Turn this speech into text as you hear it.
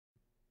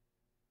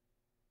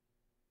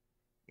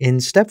In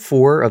Step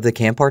 4 of the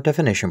CAM part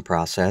definition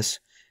process,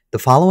 the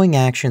following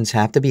actions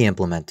have to be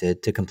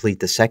implemented to complete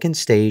the second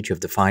stage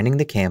of defining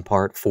the CAM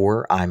part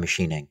for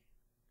iMachining.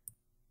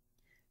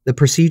 The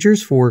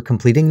procedures for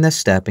completing this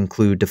step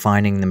include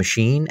defining the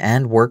machine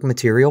and work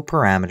material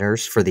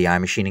parameters for the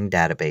iMachining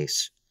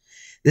database.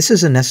 This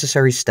is a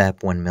necessary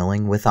step when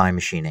milling with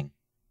iMachining.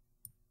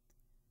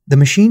 The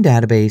machine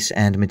database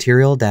and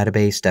material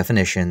database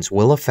definitions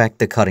will affect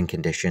the cutting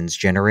conditions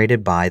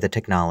generated by the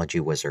technology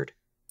wizard.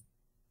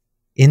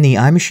 In the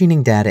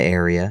iMachining data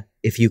area,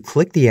 if you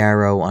click the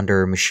arrow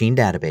under Machine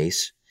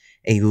Database,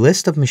 a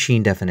list of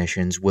machine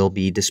definitions will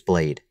be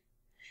displayed.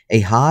 A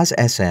Haas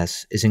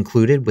SS is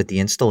included with the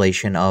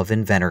installation of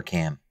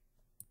InventorCAM.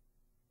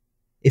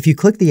 If you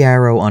click the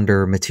arrow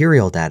under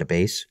Material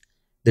Database,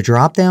 the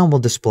drop-down will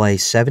display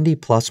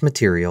 70+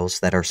 materials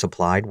that are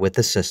supplied with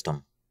the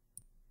system.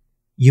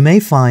 You may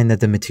find that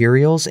the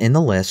materials in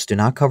the list do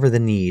not cover the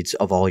needs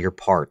of all your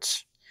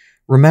parts.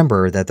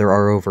 Remember that there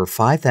are over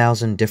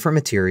 5,000 different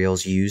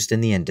materials used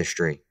in the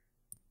industry.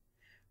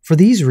 For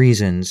these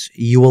reasons,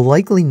 you will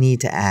likely need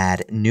to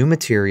add new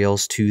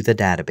materials to the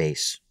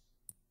database.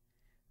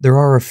 There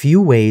are a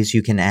few ways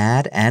you can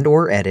add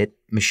and/or edit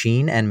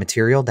machine and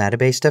material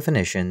database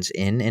definitions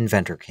in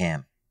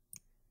InventorCAM.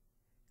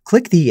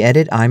 Click the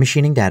Edit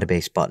iMachining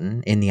Database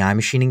button in the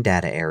iMachining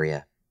data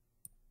area.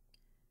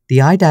 The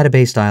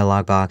iDatabase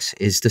dialog box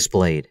is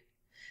displayed.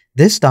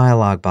 This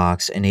dialog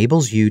box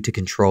enables you to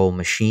control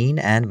machine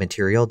and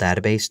material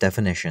database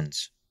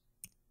definitions.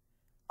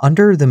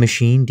 Under the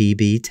Machine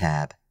DB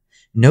tab,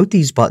 note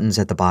these buttons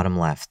at the bottom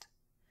left.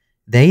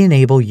 They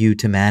enable you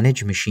to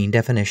manage machine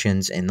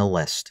definitions in the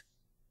list.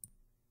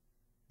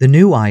 The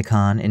New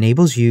icon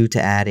enables you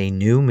to add a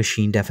new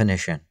machine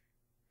definition.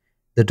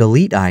 The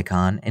Delete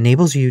icon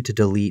enables you to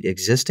delete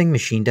existing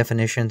machine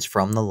definitions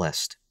from the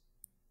list.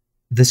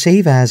 The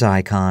Save As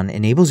icon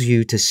enables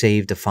you to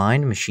save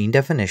defined machine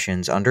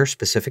definitions under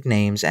specific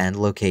names and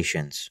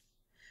locations.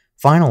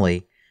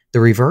 Finally,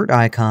 the Revert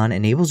icon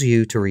enables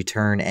you to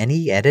return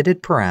any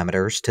edited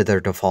parameters to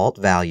their default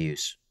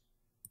values.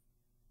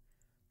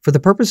 For the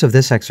purpose of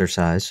this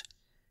exercise,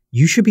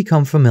 you should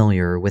become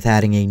familiar with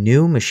adding a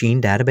new machine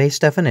database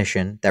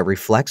definition that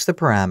reflects the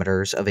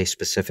parameters of a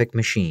specific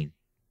machine.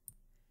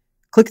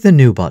 Click the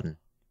New button.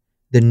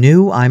 The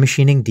New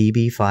iMachining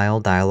DB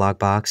file dialog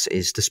box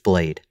is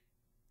displayed.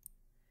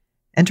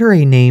 Enter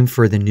a name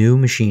for the new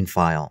machine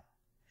file.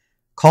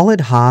 Call it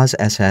Haas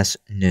SS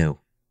New.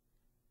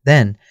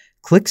 Then,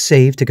 click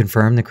Save to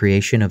confirm the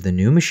creation of the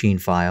new machine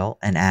file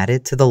and add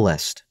it to the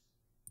list.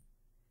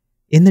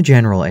 In the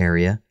General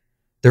area,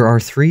 there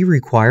are 3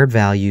 required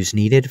values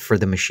needed for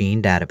the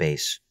machine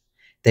database.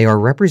 They are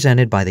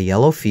represented by the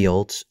yellow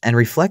fields and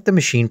reflect the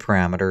machine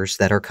parameters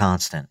that are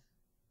constant.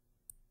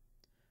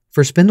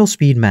 For spindle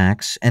speed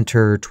max,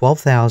 enter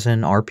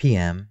 12,000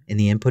 RPM in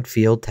the input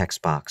field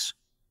text box.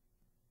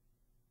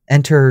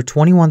 Enter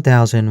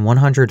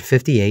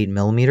 21,158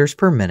 mm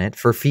per minute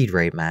for feed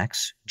rate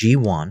max,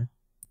 G1.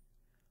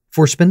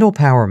 For spindle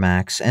power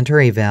max, enter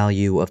a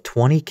value of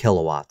 20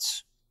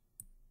 kilowatts.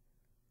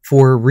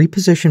 For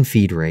reposition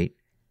feed rate,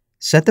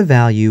 set the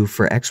value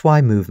for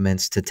XY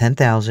movements to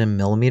 10,000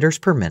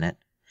 mm per minute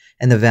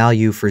and the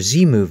value for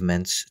Z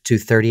movements to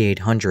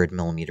 3,800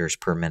 mm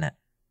per minute.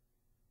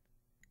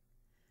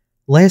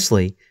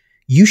 Lastly,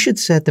 you should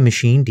set the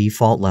machine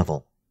default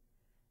level.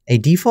 A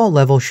default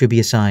level should be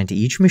assigned to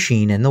each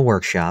machine in the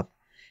workshop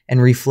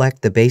and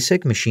reflect the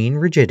basic machine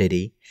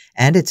rigidity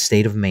and its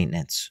state of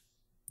maintenance.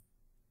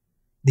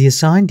 The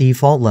assigned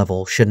default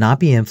level should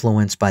not be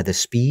influenced by the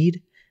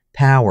speed,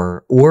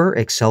 power, or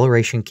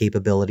acceleration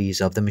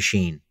capabilities of the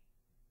machine.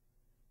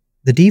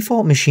 The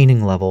default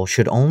machining level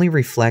should only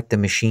reflect the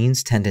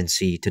machine's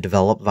tendency to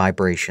develop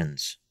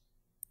vibrations.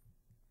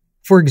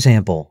 For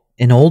example,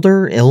 an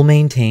older,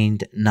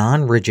 ill-maintained,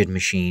 non-rigid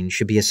machine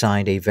should be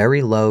assigned a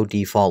very low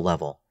default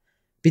level,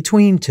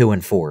 between 2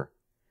 and 4.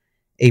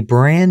 A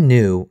brand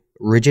new,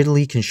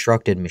 rigidly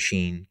constructed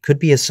machine could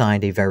be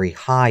assigned a very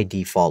high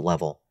default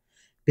level,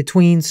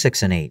 between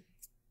 6 and 8.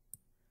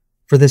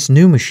 For this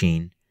new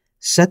machine,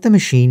 set the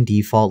machine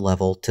default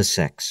level to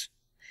 6.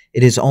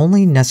 It is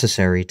only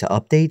necessary to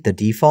update the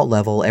default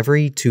level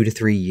every 2 to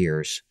 3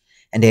 years,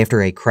 and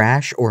after a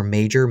crash or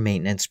major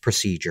maintenance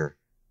procedure.